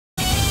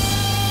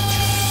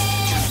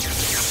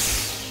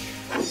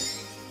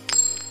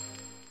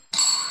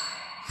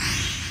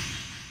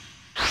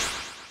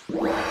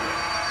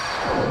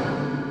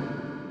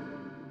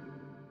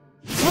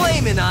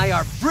I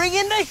are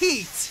bringing the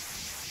heat!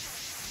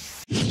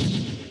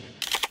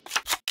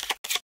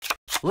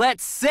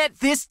 Let's set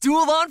this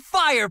duel on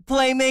fire,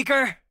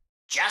 Playmaker!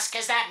 Just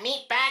 'cause that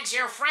meatbag's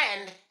your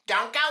friend,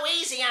 don't go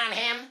easy on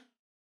him.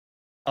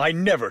 I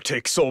never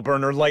take Soul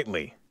Burner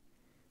lightly.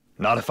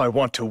 Not if I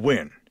want to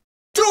win.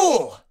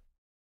 Duel!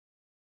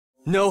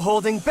 No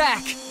holding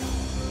back.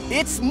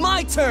 It's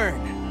my turn.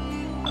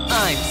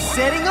 I'm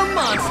setting a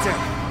monster.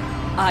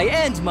 I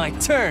end my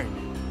turn.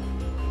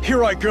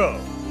 Here I go.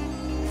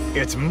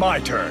 It's my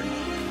turn.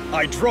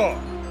 I draw.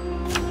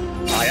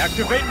 I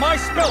activate my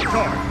spell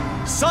card.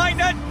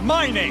 Signet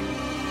Mining.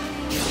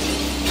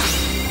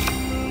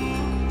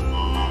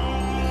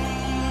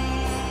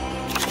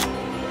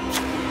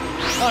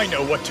 I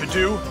know what to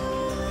do.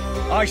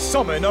 I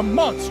summon a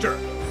monster.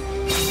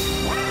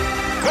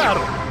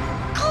 Battle.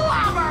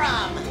 Clobber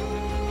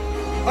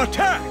him!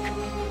 Attack.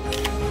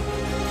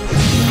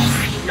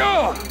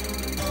 Ah!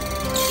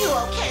 You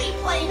okay,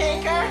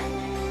 Playmaker?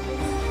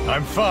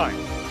 I'm fine.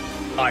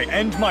 I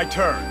end my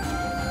turn.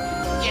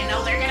 You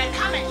know they're gonna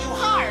come at you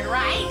hard,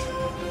 right?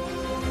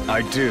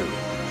 I do.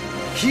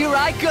 Here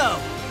I go.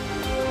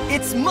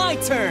 It's my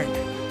turn.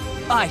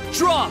 I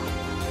draw.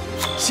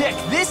 Check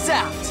this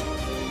out.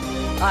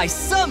 I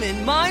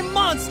summon my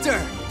monster.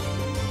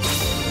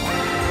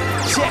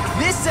 Check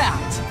this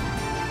out.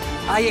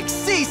 I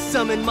Xyz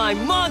summon my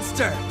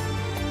monster.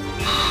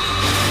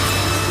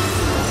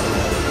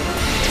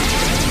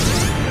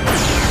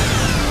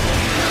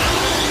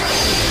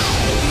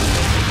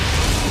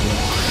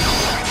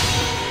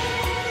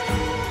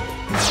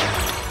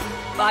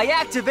 I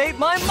activate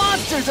my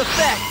monster's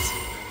effect!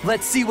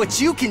 Let's see what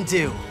you can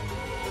do.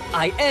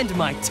 I end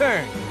my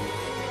turn.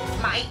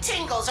 My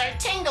tingles are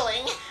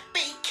tingling.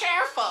 Be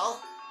careful.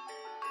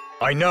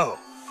 I know.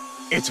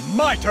 It's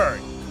my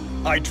turn.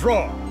 I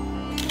draw.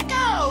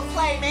 Go,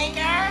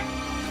 Playmaker!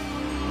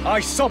 I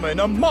summon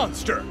a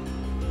monster.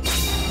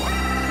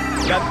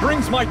 That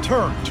brings my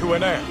turn to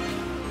an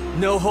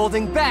end. No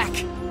holding back.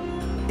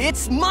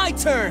 It's my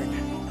turn.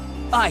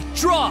 I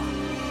draw.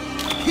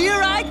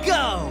 Here I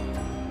go.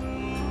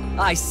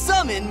 I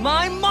summon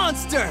my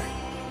monster!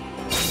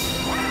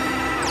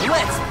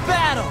 Let's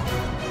battle!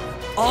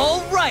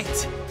 All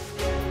right!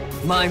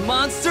 My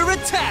monster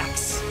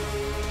attacks!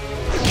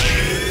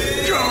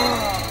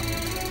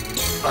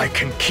 I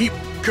can keep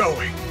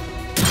going.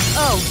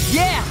 Oh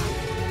yeah!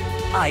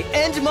 I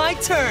end my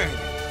turn!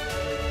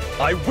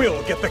 I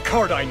will get the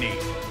card I need.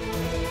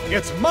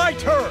 It's my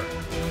turn!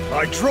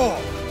 I draw.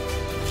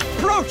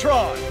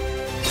 Protron!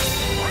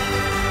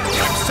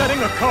 I'm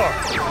setting a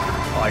card.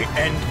 I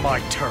end my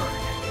turn.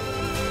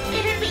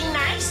 It'd be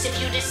nice if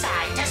you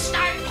decide to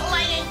start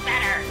playing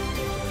better.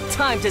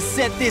 Time to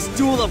set this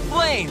duel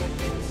aflame!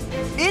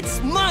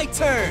 It's my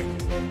turn!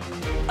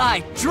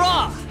 I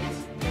draw!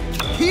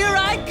 Here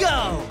I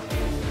go!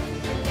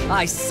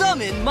 I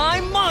summon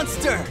my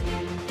monster!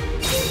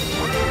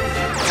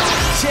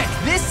 Check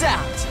this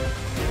out!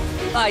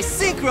 I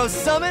synchro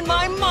summon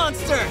my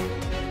monster!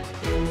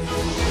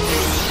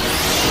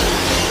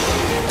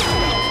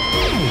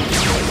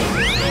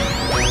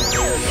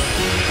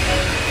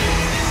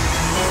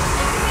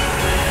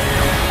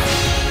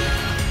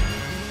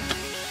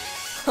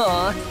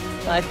 Aw,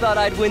 I thought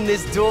I'd win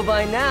this duel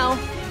by now.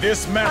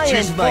 This match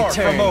is far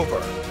from over.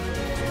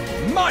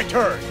 My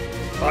turn!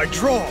 I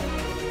draw.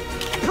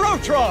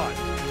 Protron!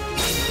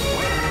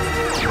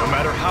 No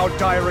matter how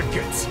dire it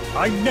gets,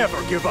 I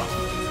never give up.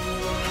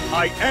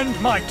 I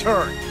end my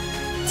turn.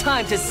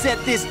 Time to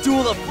set this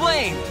duel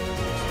aflame.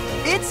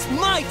 It's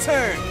my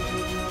turn.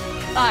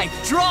 I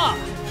draw.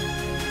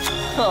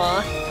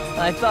 Aw,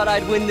 I thought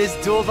I'd win this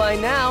duel by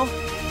now.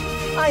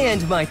 I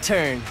end my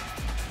turn.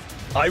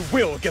 I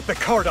will get the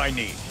card I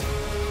need.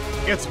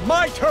 It's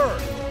my turn.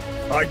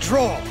 I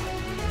draw.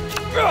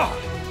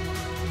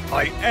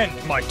 I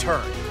end my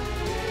turn.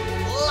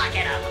 Look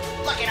at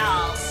him. Looking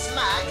all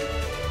smug.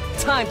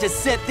 Time to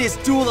set this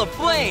duel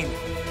aflame.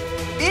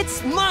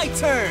 It's my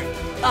turn.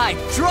 I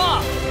draw.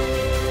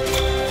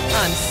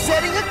 I'm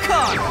setting a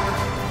card.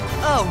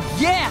 Oh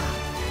yeah.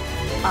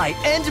 I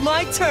end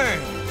my turn.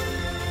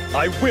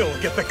 I will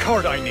get the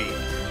card I need.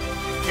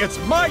 It's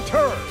my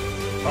turn.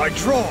 I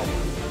draw.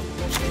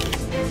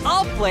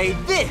 I'll play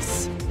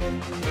this.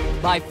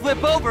 I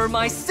flip over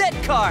my set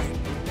card.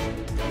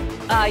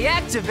 I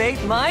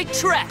activate my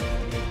trap.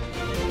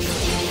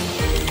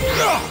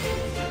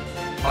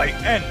 I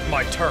end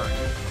my turn.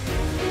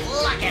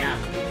 Look at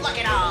him.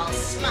 Looking all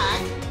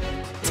smug.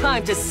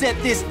 Time to set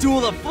this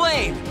duel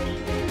aflame.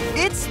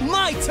 It's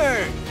my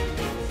turn.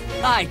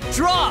 I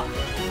draw.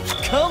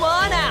 Come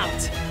on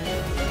out.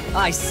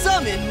 I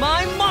summon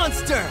my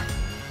monster.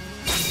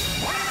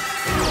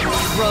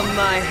 From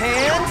my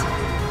hand,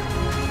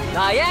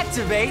 I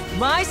activate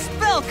my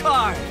spell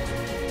card.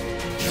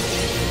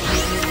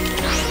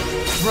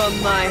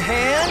 From my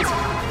hand,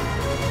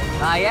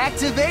 I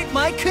activate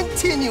my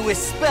continuous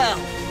spell.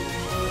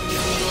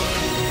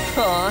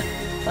 Aw,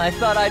 I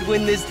thought I'd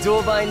win this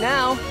duel by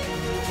now.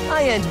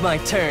 I end my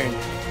turn.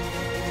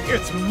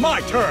 It's my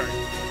turn.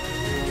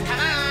 Come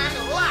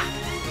on, lock.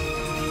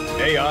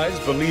 AIs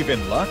believe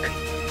in luck?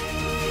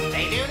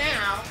 They do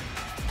now.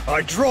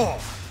 I draw.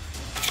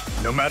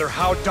 No matter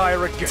how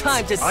dire it gets,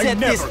 Time to I set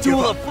never this give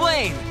duel up.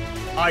 aflame!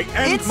 I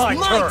end It's my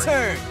turn.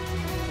 turn!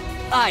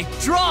 I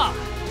draw!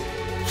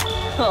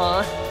 Aw,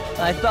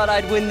 I thought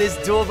I'd win this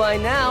duel by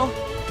now.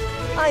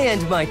 I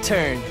end my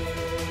turn.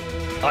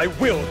 I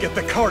will get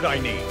the card I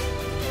need.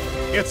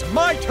 It's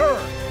my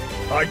turn.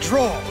 I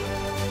draw.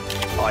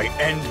 I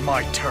end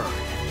my turn.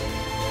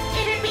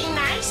 It'd be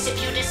nice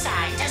if you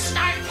decide to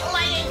start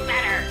playing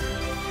better.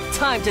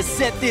 Time to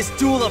set this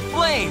duel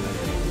aflame!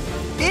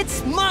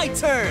 It's my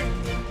turn!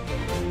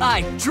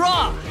 I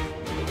draw!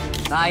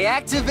 I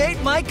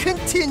activate my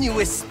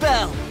continuous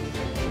spell!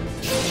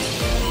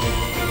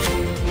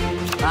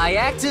 I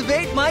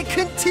activate my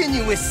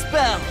continuous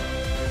spell!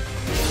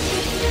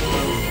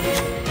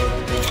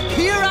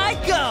 Here I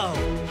go!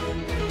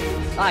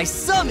 I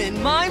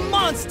summon my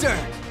monster!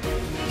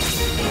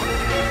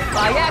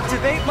 I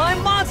activate my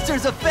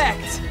monster's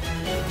effect!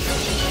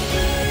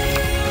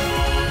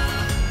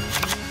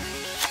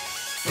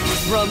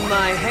 From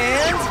my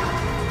hand,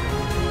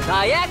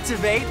 I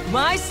activate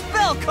my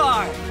spell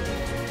card!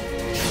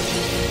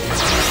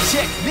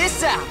 Check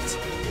this out!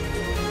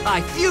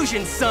 I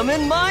fusion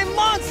summon my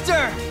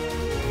monster!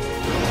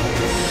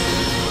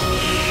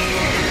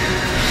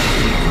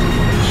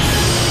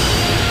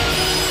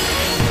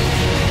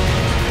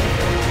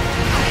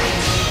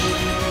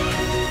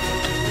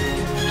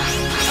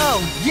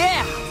 Oh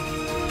yeah!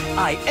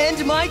 I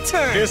end my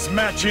turn! This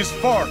match is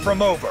far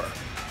from over.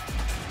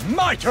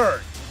 My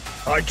turn!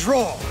 I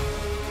draw.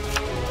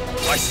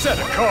 I set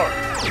a card.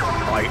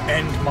 I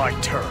end my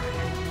turn.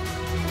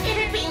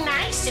 It'd be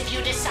nice if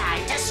you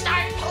decide to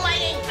start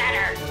playing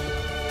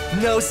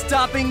better. No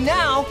stopping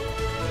now!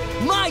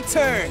 My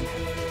turn!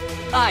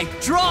 I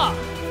draw!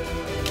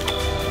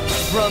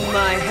 From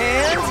my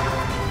hand,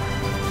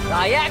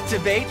 I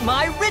activate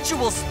my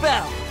ritual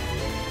spell!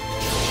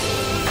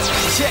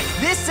 Check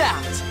this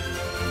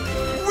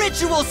out!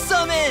 Ritual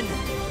summon!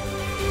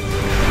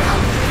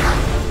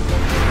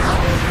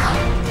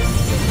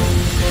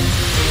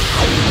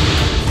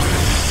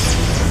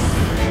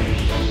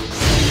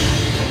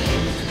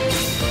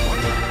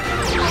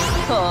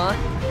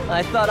 Aw,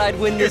 I thought I'd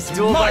win this It's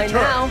duel my by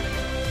turn. now.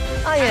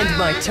 I end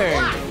my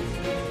turn.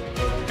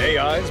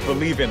 AIs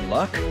believe in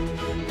luck?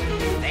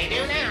 They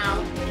do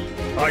now.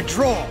 I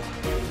draw.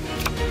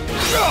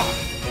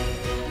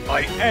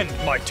 I end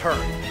my turn.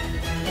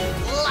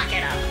 Look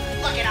at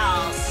 'em. Look at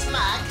all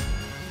smug.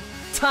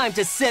 Time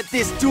to set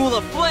this duel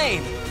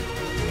aflame!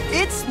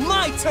 It's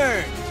my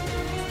turn!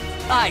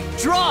 I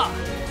draw!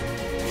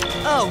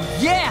 Oh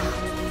yeah!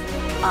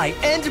 I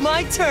end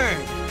my turn!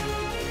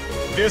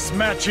 This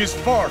match is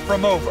far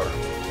from over.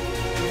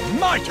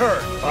 My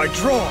turn! I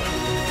draw.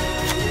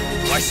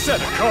 I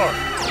set a card.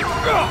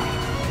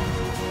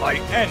 I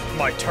end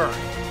my turn.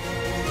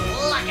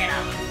 Look at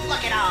 'em.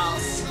 Look at all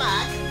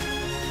smug.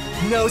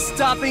 No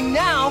stopping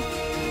now!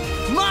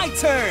 My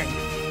turn!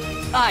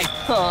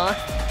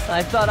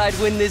 I thought I'd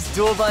win this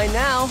duel by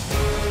now.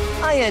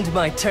 I end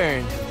my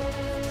turn.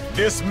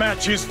 This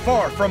match is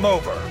far from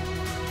over.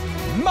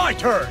 My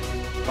turn!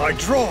 I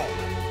draw.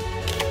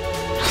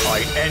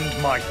 I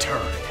end my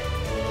turn.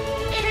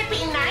 It'd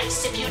be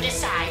nice if you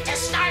decide to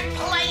start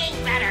playing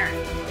better.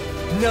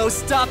 No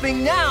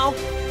stopping now!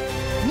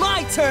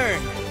 My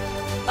turn!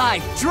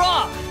 I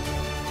draw!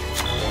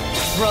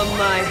 From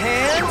my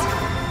hand,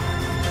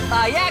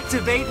 I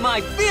activate my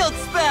field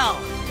spell!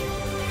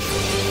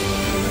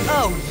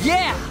 Oh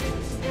yeah!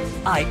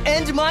 I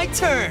end my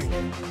turn!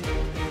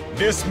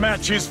 This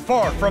match is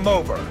far from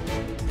over.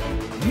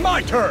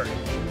 My turn!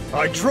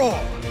 I draw.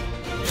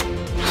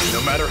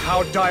 No matter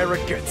how dire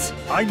it gets,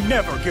 I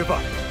never give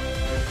up.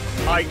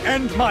 I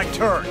end my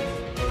turn.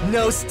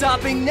 No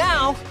stopping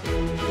now!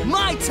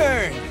 My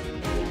turn!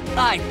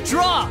 I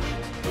draw!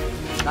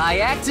 I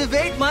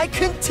activate my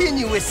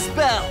continuous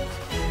spell!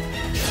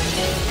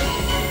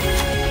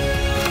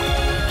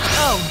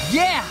 Oh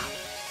yeah!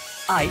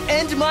 I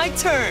end my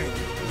turn!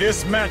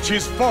 This match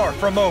is far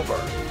from over.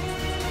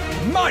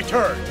 My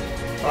turn!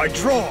 I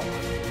draw.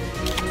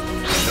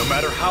 No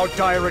matter how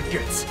dire it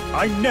gets,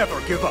 I never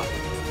give up.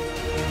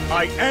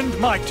 I end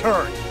my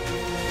turn.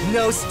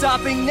 No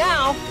stopping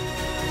now!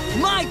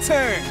 My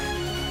turn!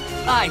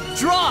 I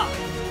draw!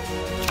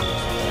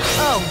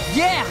 Oh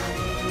yeah!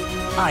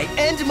 I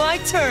end my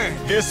turn!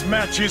 This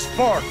match is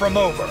far from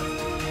over.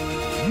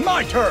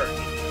 My turn!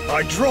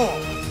 I draw.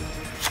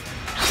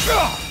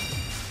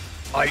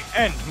 I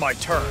end my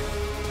turn.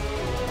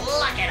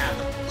 Look at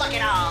 'em. Look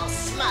at all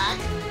smug.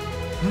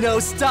 No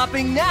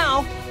stopping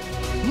now!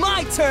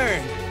 My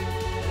turn!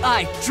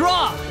 I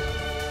draw!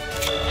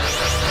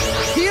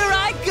 Here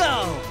I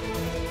go!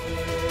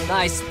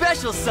 I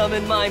special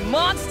summon my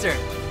monster!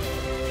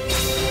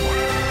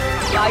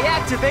 I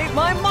activate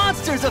my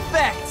monster's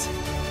effect!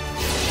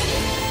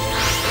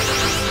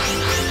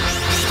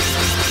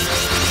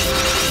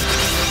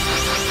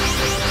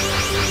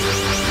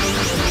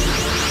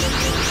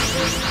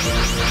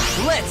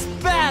 Let's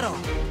battle!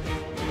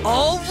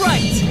 All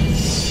right!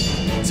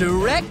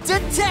 Direct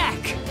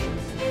attack!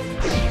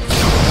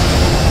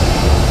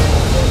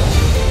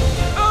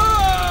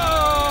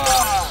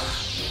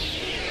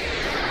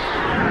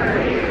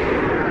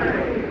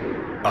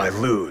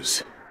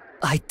 lose.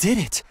 I did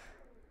it.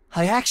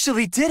 I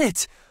actually did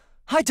it.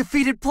 I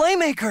defeated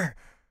Playmaker.